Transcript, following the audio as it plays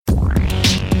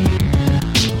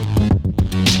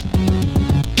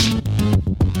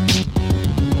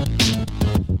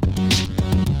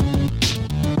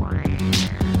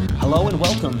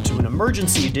Welcome to an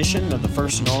emergency edition of the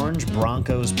First and Orange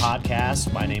Broncos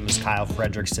podcast. My name is Kyle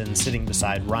Fredrickson, sitting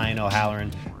beside Ryan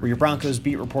O'Halloran. We're your Broncos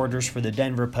beat reporters for the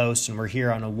Denver Post, and we're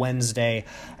here on a Wednesday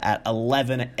at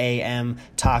 11 a.m.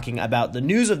 talking about the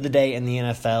news of the day in the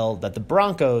NFL, that the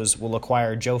Broncos will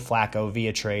acquire Joe Flacco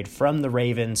via trade from the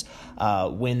Ravens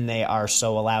when they are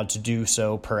so allowed to do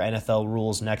so per NFL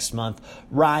rules next month.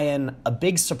 Ryan, a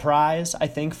big surprise, I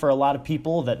think, for a lot of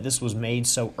people that this was made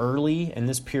so early in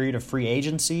this period of free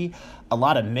agency. A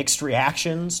lot of mixed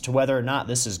reactions to whether or not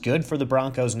this is good for the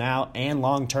Broncos now and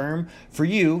long term. For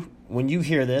you, when you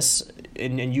hear this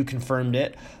and you confirmed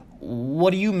it,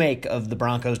 what do you make of the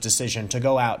Broncos' decision to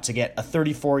go out to get a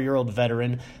 34-year-old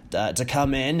veteran to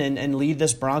come in and lead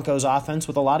this Broncos offense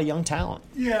with a lot of young talent?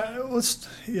 Yeah, let's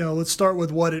start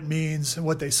with what it means and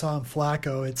what they saw in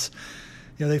Flacco.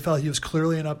 They felt he was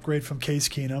clearly an upgrade from Case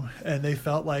Keenum, and they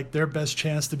felt like their best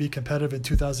chance to be competitive in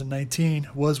 2019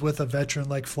 was with a veteran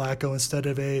like Flacco instead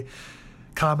of a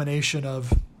combination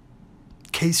of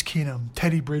Case Keenum,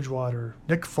 Teddy Bridgewater,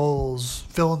 Nick Foles,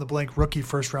 fill-in-the-blank rookie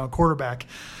first-round quarterback.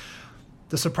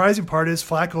 The surprising part is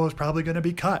Flacco was probably going to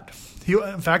be cut.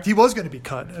 In fact, he was going to be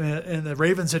cut, and the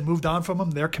Ravens had moved on from him.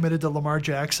 They're committed to Lamar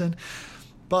Jackson.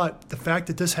 But the fact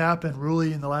that this happened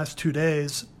really in the last 2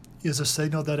 days is a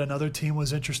signal that another team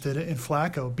was interested in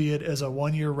Flacco, be it as a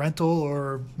one-year rental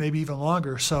or maybe even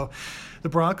longer. So the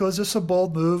Broncos, this is a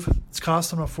bold move. It's cost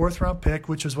them a fourth-round pick,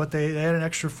 which is what they had an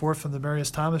extra fourth from the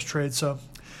Marius Thomas trade. So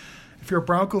if you're a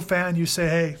Bronco fan, you say,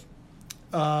 hey,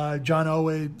 John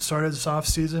Elway started this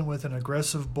offseason with an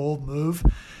aggressive, bold move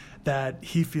that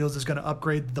he feels is going to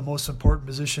upgrade the most important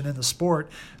position in the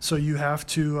sport. So you have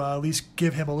to at least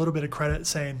give him a little bit of credit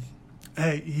saying,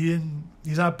 hey,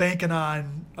 he's not banking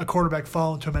on a quarterback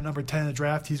falling to him at number 10 in the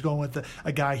draft. He's going with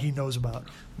a guy he knows about.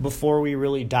 Before we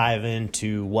really dive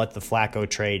into what the Flacco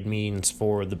trade means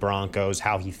for the Broncos,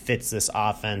 how he fits this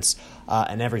offense,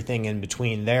 and everything in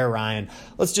between there, Ryan,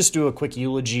 let's just do a quick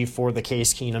eulogy for the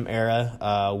Case Keenum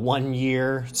era. 1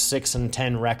 year,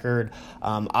 6-10 record.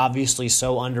 Obviously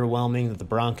so underwhelming that the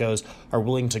Broncos are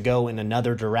willing to go in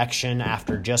another direction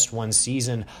after just one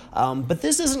season. But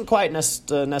this isn't quite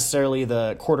necessarily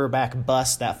the quarterback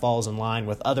bust that falls in line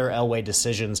with other Elway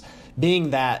decisions, being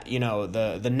that,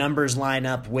 the numbers line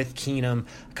up with Keenum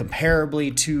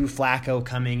comparably to Flacco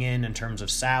coming in terms of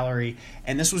salary.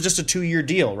 And this was just a 2-year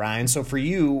deal, Ryan. So for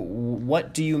you,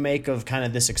 what do you make of kind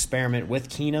of this experiment with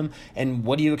Keenum, and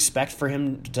what do you expect for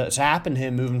him to happen to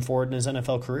him moving forward in his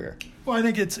NFL career? Well, I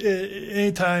think it's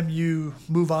anytime you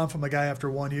move on from a guy after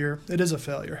 1 year, it is a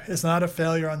failure. It's not a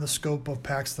failure on the scope of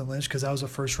Paxton Lynch, because that was a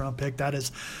first-round pick. That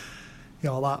is a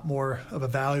lot more of a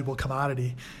valuable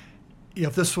commodity.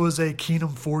 If this was a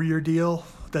Keenum 4-year deal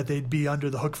that they'd be under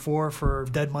the hook for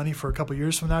dead money for a couple of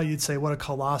years from now, you'd say, what a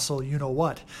colossal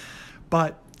you-know-what.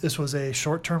 But this was a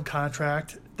short-term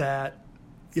contract that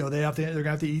they're going to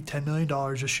have to eat $10 million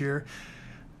this year.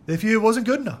 They feel it wasn't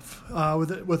good enough.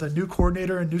 With a new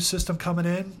coordinator and new system coming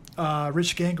in,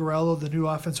 Rich Gangarello, the new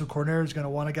offensive coordinator, is going to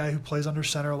want a guy who plays under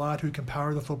center a lot, who can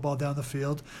power the football down the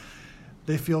field.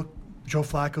 They feel Joe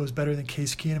Flacco is better than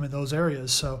Case Keenum in those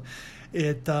areas. So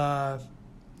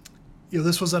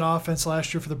this was an offense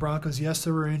last year for the Broncos. Yes,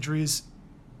 there were injuries.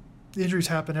 The injuries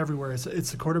happen everywhere.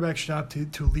 It's the quarterback's job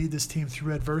to lead this team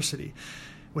through adversity.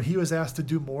 When he was asked to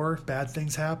do more, bad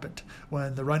things happened.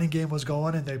 When the running game was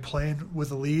going and they playing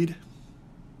with a lead,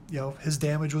 his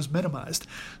damage was minimized.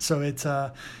 So it's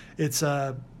a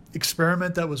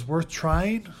experiment that was worth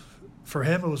trying. For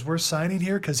him, it was worth signing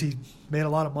here because he made a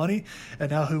lot of money,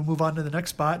 and now he'll move on to the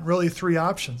next spot. And really 3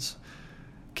 options.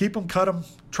 Keep him, cut him,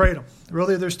 trade him.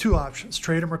 Really, there's 2 options,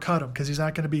 trade him or cut him, because he's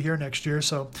not going to be here next year.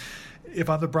 So if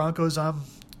I'm the Broncos, I'm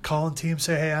calling teams,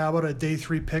 say, hey, how about a day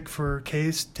 3 pick for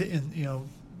Case?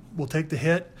 We'll take the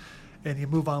hit, and you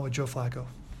move on with Joe Flacco.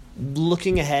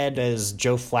 Looking ahead as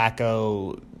Joe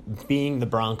Flacco being the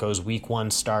Broncos' Week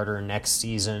 1 starter next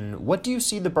season, what do you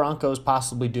see the Broncos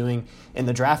possibly doing in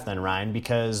the draft then, Ryan?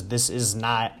 Because this is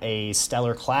not a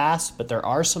stellar class, but there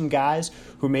are some guys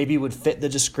who maybe would fit the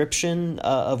description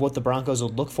of what the Broncos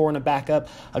would look for in a backup,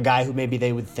 a guy who maybe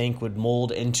they would think would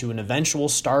mold into an eventual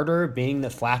starter, being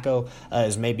that Flacco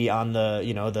is maybe on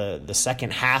the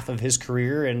second half of his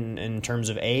career in terms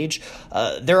of age.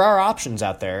 There are options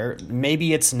out there.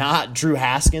 Maybe it's not Drew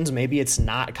Haskins, maybe it's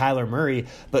not Kyler Murray,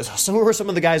 but so were some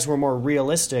of the guys who were more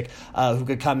realistic, who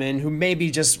could come in, who maybe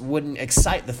just wouldn't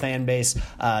excite the fan base,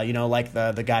 like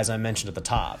the guys I mentioned at the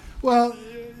top. Well,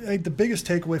 I think the biggest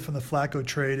takeaway from the Flacco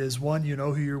trade is, 1, you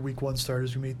know who your Week 1 starter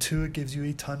is going to be. 2, it gives you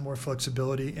a ton more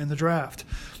flexibility in the draft.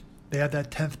 They had that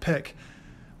 10th pick.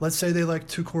 Let's say they like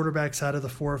 2 quarterbacks out of the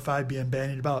 4 or 5 being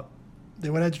bandied about. They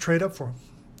would have to trade up for them.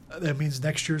 That means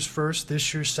next year's first,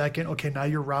 this year's second. Okay, now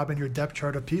you're robbing your depth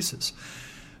chart of pieces.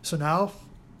 So now,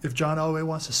 if John Elway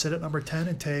wants to sit at number 10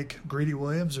 and take Greedy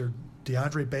Williams or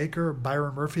DeAndre Baker or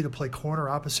Byron Murphy to play corner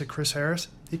opposite Chris Harris,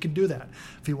 he can do that.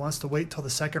 If he wants to wait till the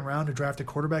second round to draft a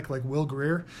quarterback like Will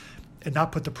Grier and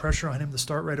not put the pressure on him to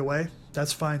start right away,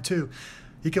 that's fine too.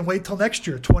 He can wait till next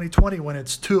year, 2020, when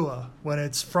it's Tua, when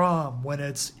it's Fromm, when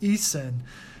it's Eason,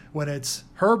 when it's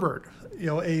Herbert.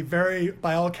 A very,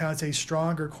 by all accounts, a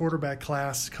stronger quarterback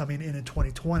class coming in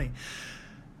 2020.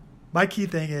 My key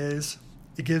thing is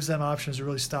it gives them options to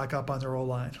really stock up on their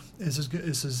O-line. This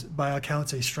is, by all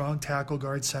accounts, a strong tackle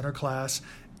guard center class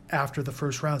after the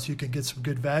first round, so you can get some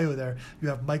good value there. You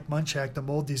have Mike Munchak to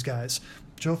mold these guys.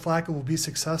 Joe Flacco will be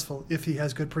successful if he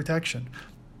has good protection.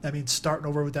 That means starting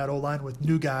over with that O-line with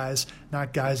new guys,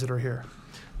 not guys that are here.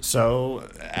 So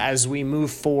as we move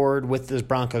forward with this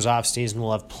Broncos offseason,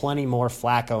 we'll have plenty more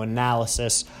Flacco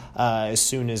analysis as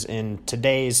soon as in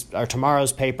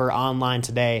tomorrow's paper, online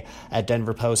today at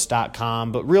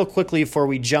denverpost.com. But real quickly before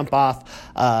we jump off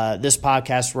this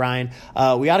podcast, Ryan,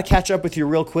 we got to catch up with you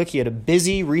real quick. You had a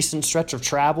busy recent stretch of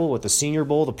travel with the Senior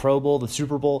Bowl, the Pro Bowl, the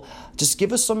Super Bowl. Just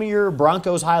give us some of your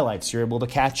Broncos highlights. You're able to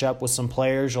catch up with some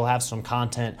players. You'll have some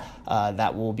content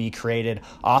that will be created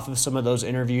off of some of those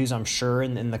interviews, I'm sure,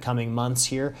 in the coming months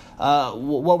here.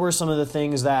 What were some of the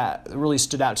things that really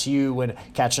stood out to you when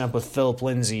catching up with Philip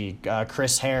Lindsay,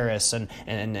 Chris Harris,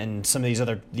 and some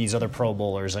of these other Pro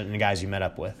Bowlers and the guys you met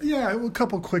up with? Yeah, a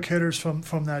couple quick hitters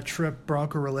from that trip,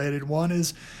 Bronco related. One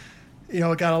is, it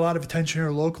got a lot of attention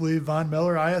here locally. Von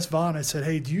Miller. I asked Von, I said,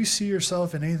 hey, do you see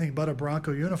yourself in anything but a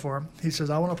Bronco uniform? He says,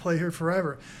 I want to play here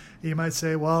forever. You might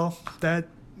say, well, that,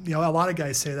 a lot of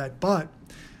guys say that, but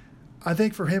I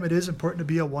think for him it is important to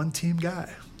be a one-team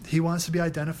guy. He wants to be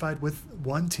identified with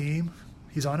one team.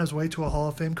 He's on his way to a Hall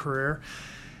of Fame career.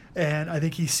 And I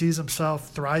think he sees himself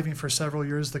thriving for several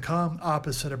years to come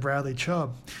opposite of Bradley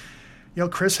Chubb.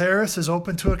 Chris Harris is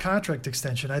open to a contract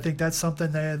extension. I think that's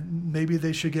something that maybe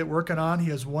they should get working on. He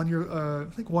has 1 year, I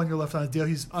think 1 year left on his deal.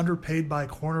 He's underpaid by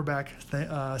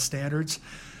cornerback standards.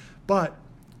 But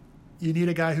you need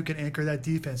a guy who can anchor that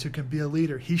defense, who can be a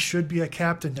leader. He should be a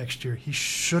captain next year. He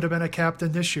should have been a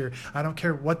captain this year. I don't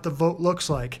care what the vote looks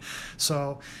like.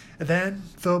 So, and then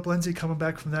Philip Lindsay coming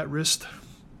back from that wrist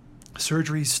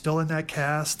surgery, still in that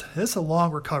cast. It's a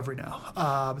long recovery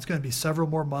now. It's going to be several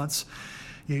more months.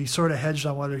 He sort of hedged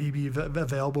on whether he'd be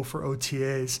available for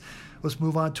OTAs. Let's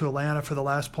move on to Atlanta for the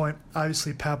last point.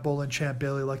 Obviously, Pat Bowlen, Champ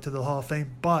Bailey elected to the Hall of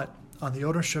Fame. But on the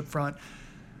ownership front,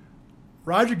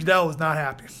 Roger Goodell was not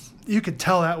happy. You could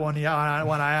tell that when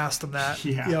I asked him that.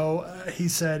 Yeah. He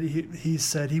said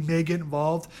he may get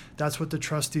involved. That's what the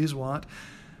trustees want.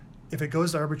 If it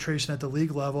goes to arbitration at the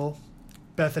league level,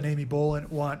 Beth and Amy Bowlen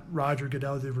want Roger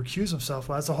Goodell to recuse himself.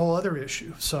 Well, that's a whole other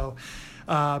issue. So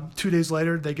 2 days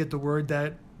later, they get the word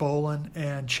that Bowlen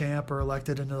and Champ are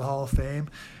elected into the Hall of Fame.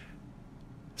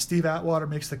 Steve Atwater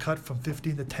makes the cut from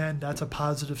 15 to 10. That's a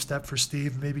positive step for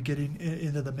Steve, maybe getting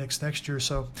into the mix next year.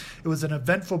 So it was an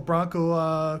eventful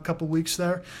Bronco couple weeks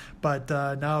there, but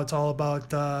now it's all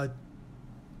about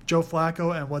Joe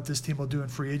Flacco and what this team will do in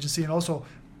free agency, and also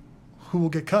who will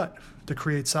get cut to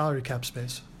create salary cap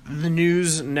space. The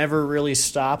news never really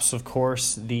stops. Of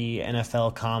course, the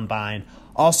NFL Combine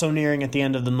also nearing at the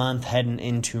end of the month, heading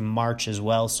into March as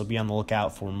well, so be on the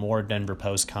lookout for more Denver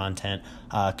Post content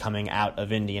coming out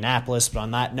of Indianapolis. But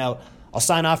on that note, I'll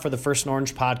sign off for the First and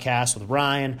Orange podcast with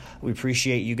Ryan. We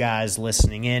appreciate you guys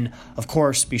listening in. Of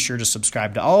course, be sure to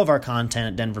subscribe to all of our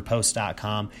content at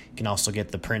denverpost.com. You can also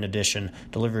get the print edition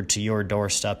delivered to your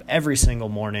doorstep every single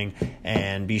morning.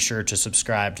 And be sure to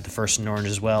subscribe to the First and Orange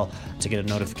as well to get a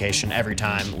notification every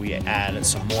time we add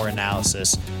some more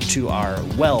analysis to our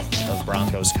wealth of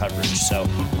Broncos coverage. So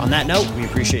on that note, we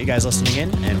appreciate you guys listening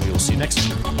in, and we will see you next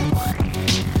time.